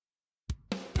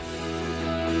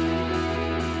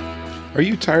Are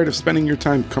you tired of spending your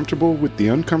time comfortable with the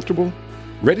uncomfortable?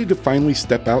 Ready to finally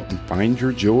step out and find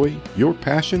your joy, your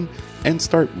passion, and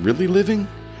start really living?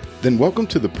 Then welcome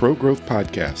to the Pro Growth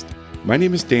Podcast. My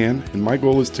name is Dan, and my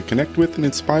goal is to connect with and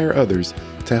inspire others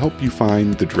to help you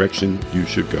find the direction you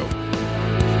should go.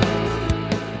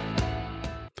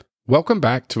 Welcome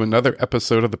back to another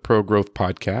episode of the Pro Growth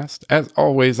Podcast. As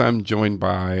always, I'm joined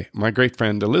by my great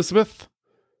friend Elizabeth.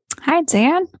 Hi,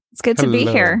 Dan. It's good to be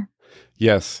here.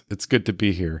 Yes, it's good to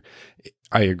be here.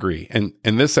 I agree. And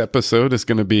this episode is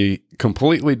going to be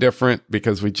completely different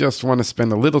because we just want to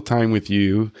spend a little time with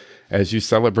you as you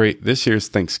celebrate this year's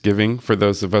Thanksgiving for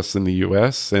those of us in the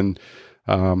U.S. And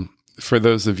for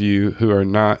those of you who are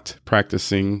not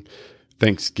practicing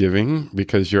Thanksgiving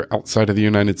because you're outside of the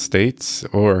United States,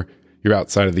 or you're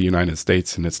outside of the United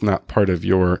States and it's not part of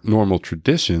your normal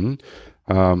tradition,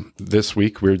 this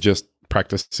week we're just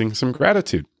practicing some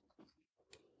gratitude.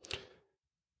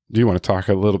 Do you want to talk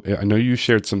a little bit? I know you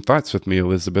shared some thoughts with me,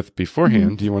 Elizabeth, beforehand.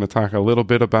 Mm-hmm. Do you want to talk a little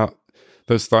bit about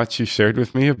those thoughts you shared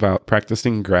with me about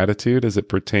practicing gratitude as it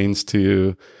pertains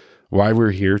to why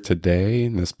we're here today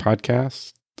in this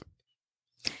podcast?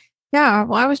 Yeah,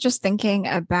 well, I was just thinking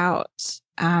about,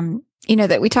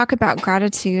 that we talk about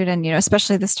gratitude and,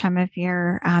 especially this time of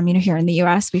year, here in the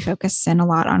U.S., we focus in a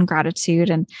lot on gratitude.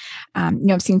 And,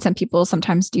 I've seen some people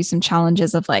sometimes do some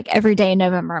challenges of like every day in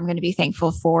November, I'm going to be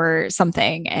thankful for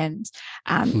something. And,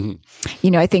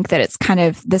 I think that it's kind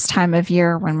of this time of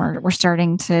year when we're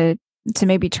starting to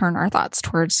maybe turn our thoughts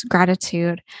towards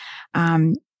gratitude.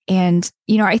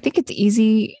 I think it's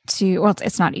easy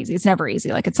it's not easy. It's never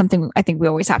easy. Like it's something I think we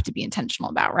always have to be intentional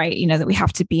about, right? That we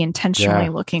have to be intentionally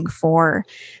looking for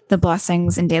the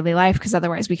blessings in daily life, because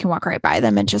otherwise we can walk right by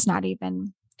them and just not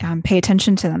even pay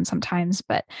attention to them sometimes.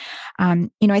 But, I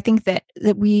think that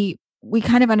we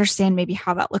kind of understand maybe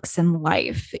how that looks in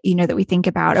life, that we think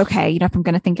about, okay, if I'm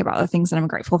going to think about the things that I'm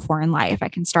grateful for in life, I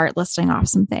can start listing off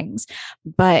some things.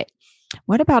 But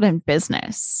what about in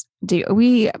business? Do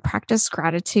we practice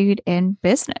gratitude in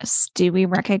business? Do we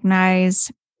recognize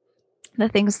the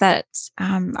things that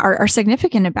are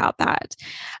significant about that?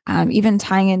 Even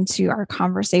tying into our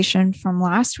conversation from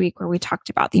last week where we talked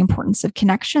about the importance of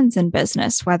connections in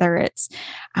business, whether it's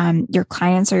your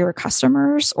clients or your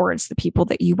customers, or it's the people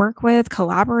that you work with,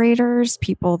 collaborators,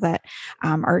 people that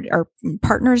are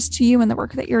partners to you in the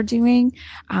work that you're doing.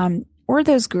 Or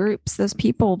those groups, those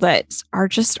people that are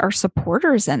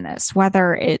supporters in this,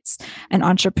 whether it's an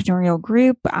entrepreneurial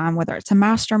group, whether it's a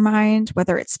mastermind,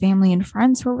 whether it's family and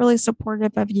friends who are really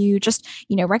supportive of you, just,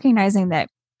 recognizing that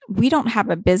we don't have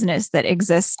a business that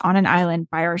exists on an island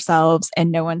by ourselves and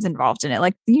no one's involved in it.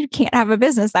 Like you can't have a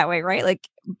business that way, right? Like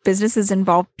businesses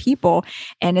involve people,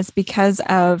 and it's because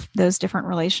of those different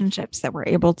relationships that we're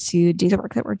able to do the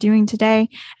work that we're doing today.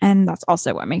 And that's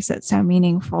also what makes it so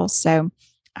meaningful. So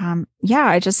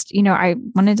I just, I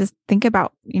wanted to think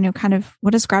about, kind of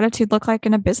what does gratitude look like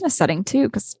in a business setting too?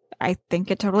 Because I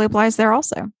think it totally applies there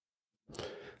also.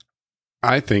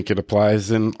 I think it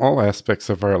applies in all aspects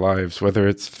of our lives, whether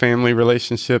it's family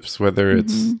relationships, whether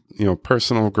it's,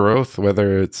 personal growth,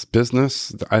 whether it's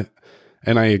business. I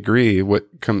agree. What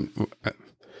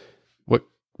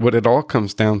it all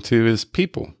comes down to is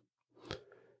people.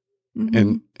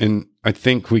 Mm-hmm. And I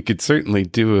think we could certainly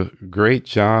do a great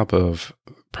job of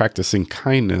practicing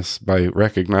kindness by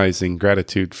recognizing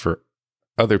gratitude for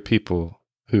other people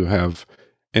who have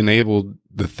enabled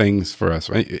the things for us.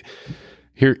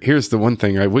 Here's the one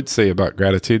thing I would say about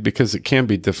gratitude, because it can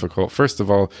be difficult. First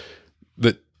of all,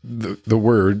 the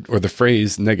word or the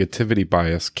phrase negativity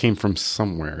bias came from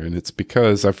somewhere, and it's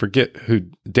because I forget who.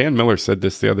 Dan Miller said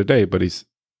this the other day, but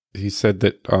he said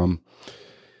that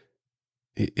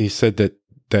he said that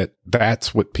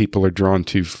that's what people are drawn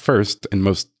to first and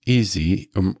most easy,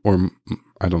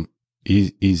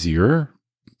 easier,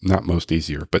 not most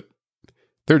easier, but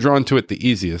they're drawn to it the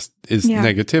easiest is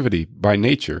negativity by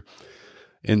nature.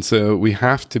 And so we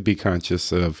have to be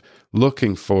conscious of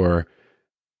looking for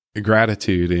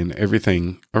gratitude in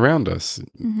everything around us,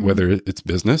 whether it's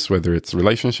business, whether it's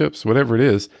relationships, whatever it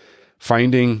is,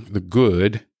 finding the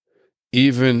good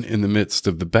even in the midst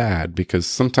of the bad, because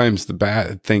sometimes the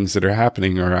bad things that are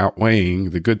happening are outweighing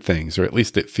the good things, or at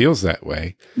least it feels that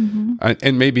way. Mm-hmm.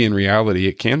 And maybe in reality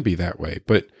it can be that way,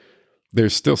 but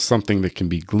there's still something that can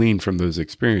be gleaned from those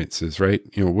experiences, right?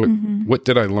 What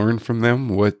did I learn from them?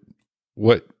 What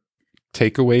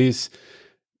takeaways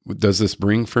does this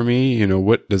bring for me?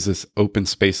 What does this open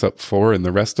space up for in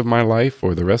the rest of my life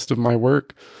or the rest of my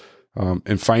work?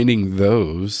 And finding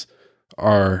those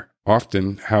are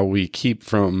often how we keep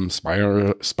from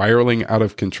spiraling out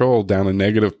of control down a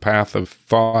negative path of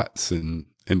thoughts and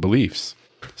beliefs.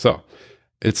 So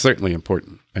it's certainly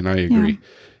important, and I agree.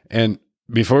 And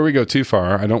before we go too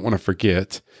far, I don't want to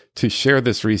forget to share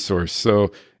this resource.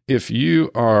 So if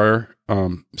you are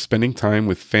spending time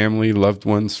with family, loved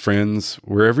ones, friends,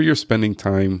 wherever you're spending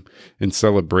time in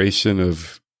celebration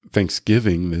of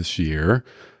Thanksgiving this year,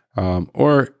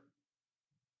 or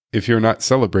if you're not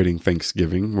celebrating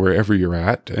Thanksgiving, wherever you're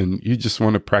at, and you just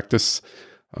want to practice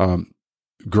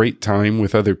great time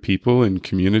with other people in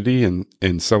community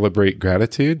and celebrate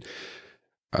gratitude,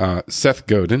 Seth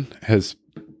Godin is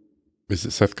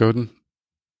it Seth Godin?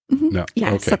 Mm-hmm. No.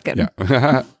 Yeah, okay. Seth Godin.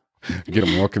 Yeah. I get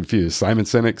them all confused. Simon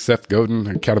Sinek, Seth Godin,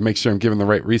 I got to make sure I'm giving the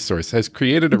right resource, has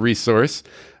created a resource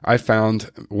I found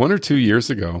 1 or 2 years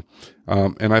ago,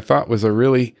 and I thought was a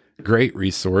really great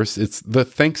resource. It's the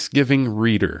Thanksgiving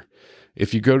Reader.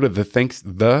 If you go to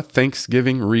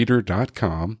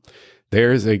thethanksgivingreader.com,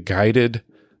 there's a guided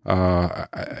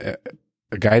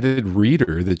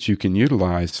reader that you can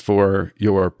utilize for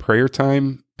your prayer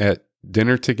time at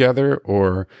dinner together,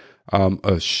 or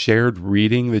a shared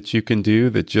reading that you can do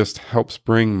that just helps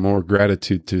bring more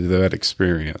gratitude to that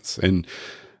experience. And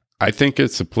I think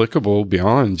it's applicable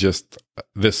beyond just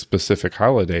this specific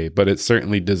holiday, but it's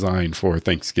certainly designed for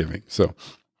Thanksgiving. So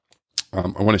I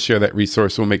want to share that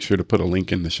resource. We'll make sure to put a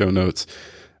link in the show notes.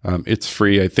 It's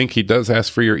free. I think he does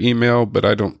ask for your email, but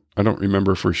I don't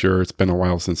remember for sure. It's been a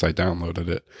while since I downloaded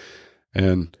it,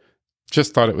 and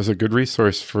just thought it was a good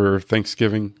resource for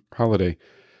Thanksgiving holiday.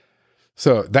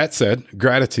 So that said,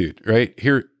 gratitude, right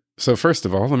here. So first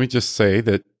of all, let me just say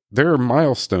that there are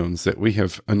milestones that we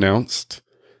have announced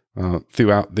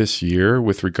throughout this year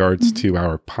with regards to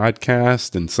our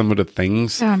podcast and some of the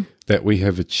things that we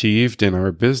have achieved in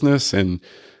our business and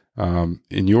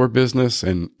in your business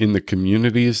and in the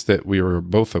communities that we are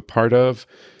both a part of.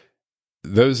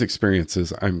 Those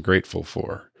experiences I'm grateful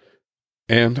for.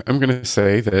 And I'm going to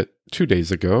say that 2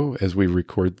 days ago, as we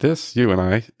record this, you and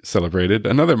I celebrated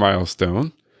another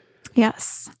milestone.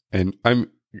 Yes. And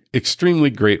I'm extremely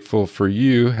grateful for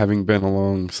you having been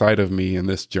alongside of me in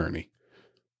this journey.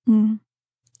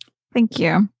 Thank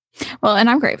you. Well, and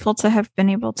I'm grateful to have been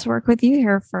able to work with you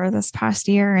here for this past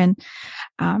year. And,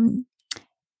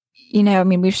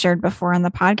 we've shared before on the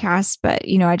podcast, but,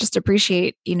 I just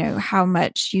appreciate, how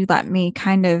much you let me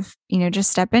kind of,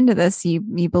 just step into this.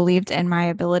 You believed in my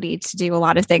ability to do a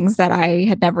lot of things that I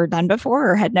had never done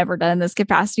before or had never done in this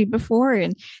capacity before.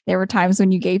 And there were times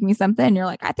when you gave me something and you're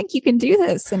like, I think you can do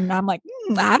this. And I'm like,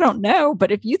 I don't know,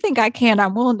 but if you think I can,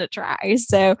 I'm willing to try.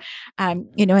 So, and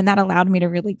that allowed me to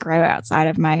really grow outside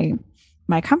of my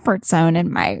comfort zone. And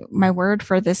my word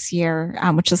for this year,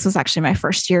 which this was actually my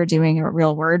first year doing a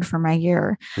real word for my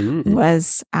year,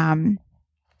 was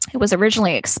it was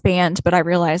originally expand, but I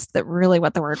realized that really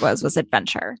what the word was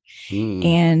adventure.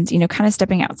 And, kind of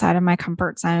stepping outside of my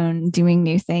comfort zone, doing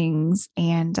new things,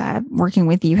 and working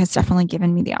with you has definitely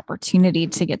given me the opportunity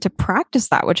to get to practice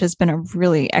that, which has been a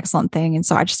really excellent thing. And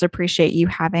so I just appreciate you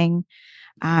having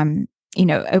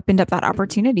opened up that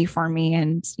opportunity for me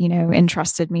and,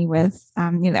 entrusted me with,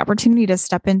 the opportunity to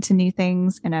step into new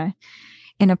things in a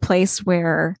place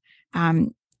where,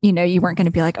 you weren't going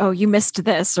to be like, oh, you missed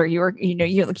this, or you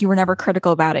were never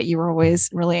critical about it. You were always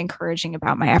really encouraging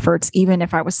about my efforts. Even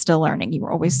if I was still learning, you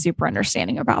were always super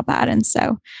understanding about that. And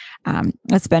so,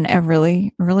 it's been a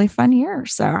really, really fun year.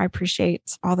 So I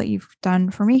appreciate all that you've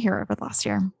done for me here over the last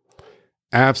year.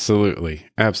 Absolutely.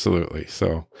 Absolutely.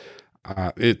 So,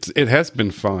 it has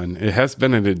been fun. It has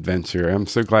been an adventure. I'm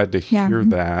so glad to hear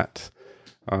that.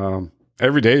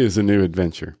 Every day is a new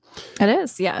adventure. It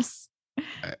is, yes.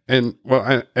 And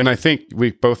I think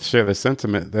we both share the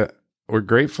sentiment that we're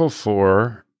grateful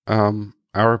for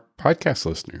our podcast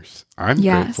listeners. I'm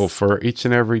grateful for each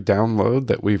and every download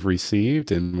that we've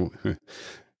received. And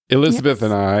Elizabeth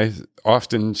and I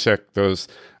often check those.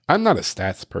 I'm not a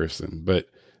stats person, but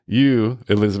you,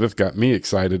 Elizabeth, got me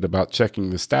excited about checking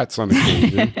the stats on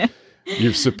occasion.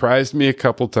 You've surprised me a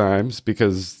couple times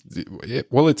because,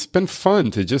 it's been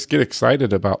fun to just get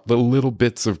excited about the little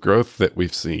bits of growth that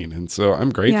we've seen. And so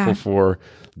I'm grateful for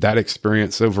that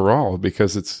experience overall,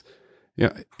 because it's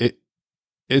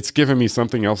given me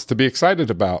something else to be excited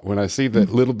about. When I see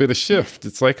that little bit of shift,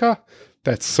 it's like,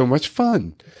 that's so much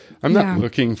fun. I'm not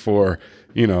looking for,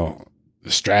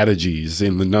 strategies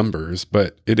in the numbers,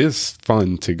 but it is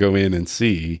fun to go in and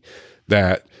see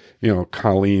that,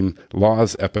 Colleen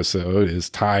Law's episode is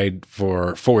tied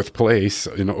for 4th place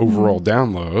in overall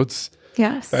downloads.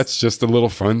 Yes. That's just a little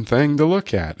fun thing to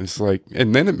look at. It's like,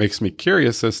 and then it makes me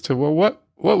curious as to, what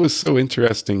was so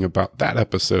interesting about that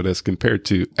episode as compared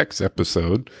to X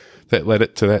episode that led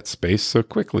it to that space so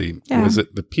quickly? Was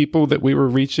it the people that we were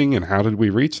reaching, and how did we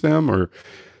reach them? Or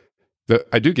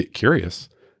I do get curious,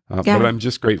 but I'm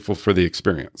just grateful for the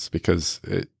experience because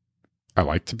I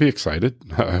like to be excited.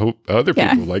 I hope other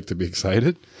people like to be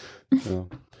excited. We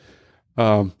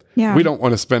don't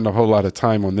want to spend a whole lot of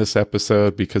time on this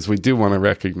episode because we do want to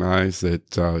recognize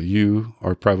that you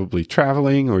are probably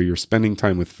traveling or you're spending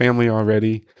time with family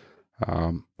already.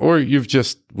 Or you've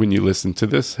just, when you listen to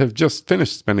this, have just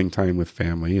finished spending time with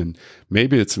family. And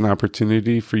maybe it's an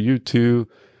opportunity for you to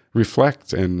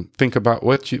reflect and think about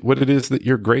what it is that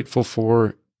you're grateful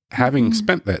for having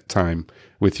spent that time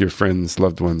with your friends,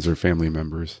 loved ones, or family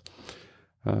members.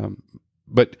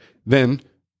 But then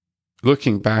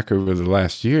looking back over the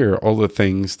last year, all the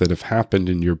things that have happened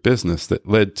in your business that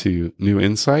led to new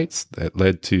insights, that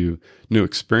led to new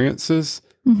experiences,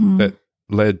 that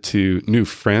led to new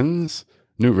friends,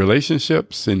 new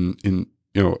relationships in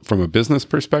from a business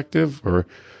perspective, or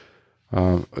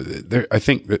I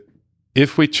think that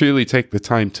if we truly take the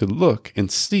time to look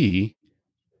and see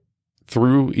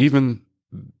through even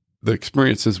the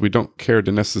experiences we don't care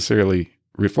to necessarily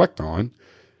reflect on,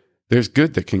 there's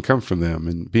good that can come from them,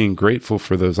 and being grateful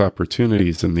for those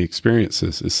opportunities and the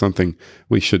experiences is something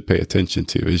we should pay attention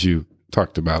to, as you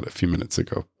talked about a few minutes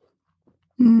ago.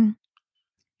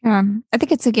 I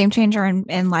think it's a game changer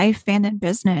in life and in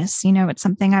business. It's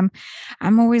something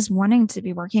I'm always wanting to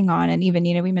be working on. And even,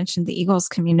 we mentioned the Eagles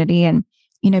community, and,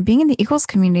 being in the Eagles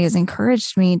community has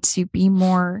encouraged me to be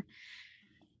more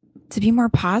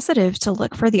positive, to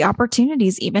look for the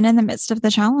opportunities, even in the midst of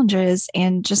the challenges,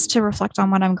 and just to reflect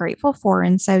on what I'm grateful for.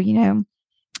 And so,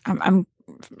 I'm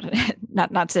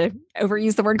not to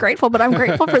overuse the word grateful, but I'm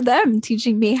grateful for them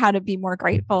teaching me how to be more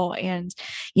grateful. And,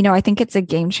 I think it's a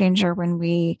game changer when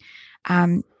we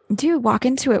do walk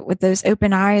into it with those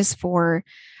open eyes for,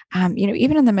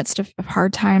 even in the midst of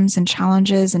hard times and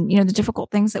challenges and, the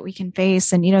difficult things that we can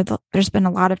face. And, there's been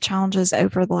a lot of challenges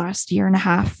over the last year and a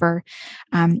half for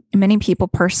many people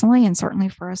personally, and certainly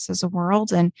for us as a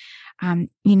world. And,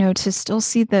 to still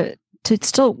see to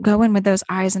still go in with those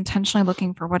eyes, intentionally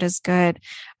looking for what is good.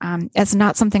 It's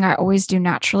not something I always do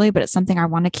naturally, but it's something I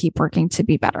want to keep working to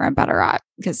be better and better at,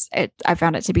 because I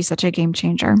found it to be such a game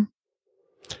changer.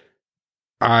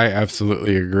 I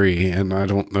absolutely agree. And I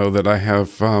don't know that I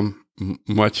have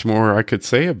much more I could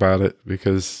say about it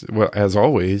because, well, as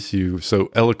always, you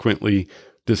so eloquently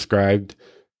described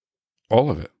all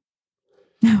of it.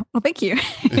 Well, thank you.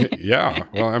 Yeah.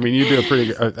 Well, I mean, you do a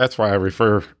pretty good, that's why I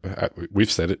refer, we've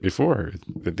said it before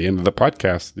at the end of the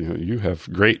podcast, you have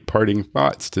great parting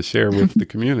thoughts to share with the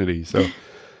community. So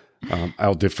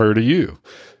I'll defer to you.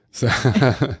 So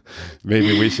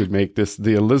maybe we should make this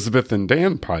the Elizabeth and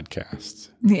Dan podcast.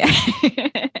 Yeah.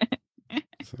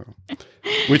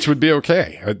 Which would be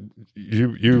okay.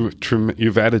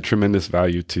 You've added tremendous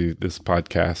value to this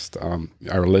podcast.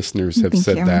 Our listeners have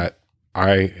said that.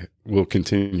 I will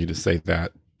continue to say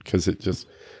that because it just,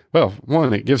 well,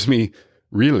 one, it gives me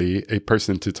really a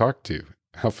person to talk to.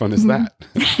 How fun is that?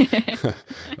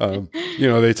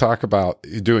 They talk about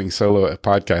doing solo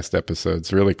podcast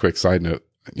episodes. Really quick side note,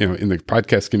 in the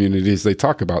podcast communities, they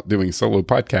talk about doing solo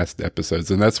podcast episodes.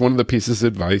 And that's one of the pieces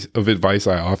of advice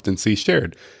I often see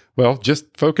shared. Well,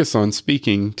 just focus on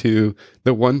speaking to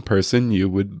the one person you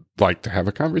would like to have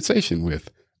a conversation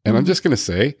with. And I'm just going to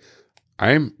say,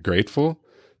 I'm grateful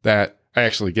that I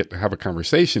actually get to have a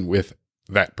conversation with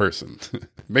that person. It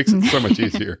makes it so much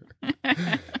easier.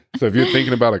 So if you're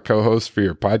thinking about a co-host for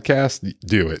your podcast,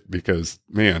 do it because,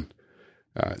 man,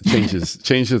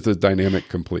 changes the dynamic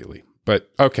completely.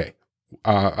 But okay,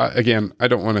 again,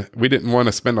 we didn't want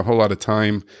to spend a whole lot of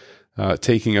time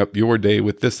taking up your day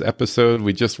with this episode.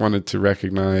 We just wanted to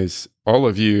recognize all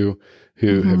of you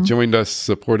who have joined us,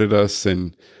 supported us,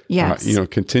 and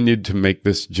continued to make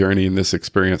this journey and this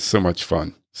experience so much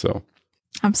fun. So,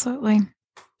 absolutely.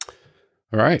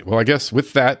 All right. Well, I guess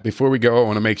with that, before we go, I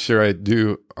want to make sure I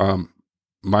do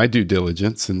my due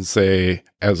diligence and say,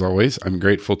 as always, I'm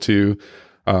grateful to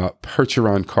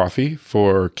Percheron Coffee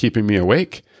for keeping me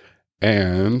awake,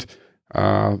 and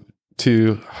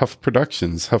to Huff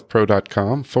Productions,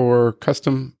 huffpro.com, for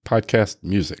custom podcast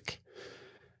music.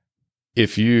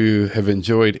 If you have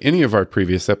enjoyed any of our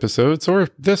previous episodes or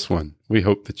this one, we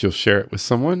hope that you'll share it with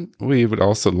someone. We would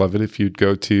also love it if you'd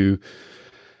go to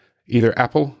either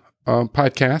Apple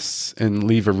Podcasts and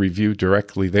leave a review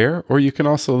directly there, or you can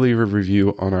also leave a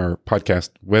review on our podcast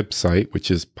website, which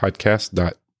is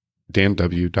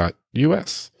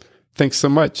podcast.danw.us. Thanks so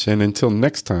much. And until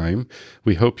next time,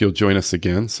 we hope you'll join us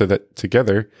again so that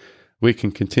together we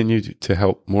can continue to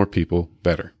help more people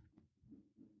better.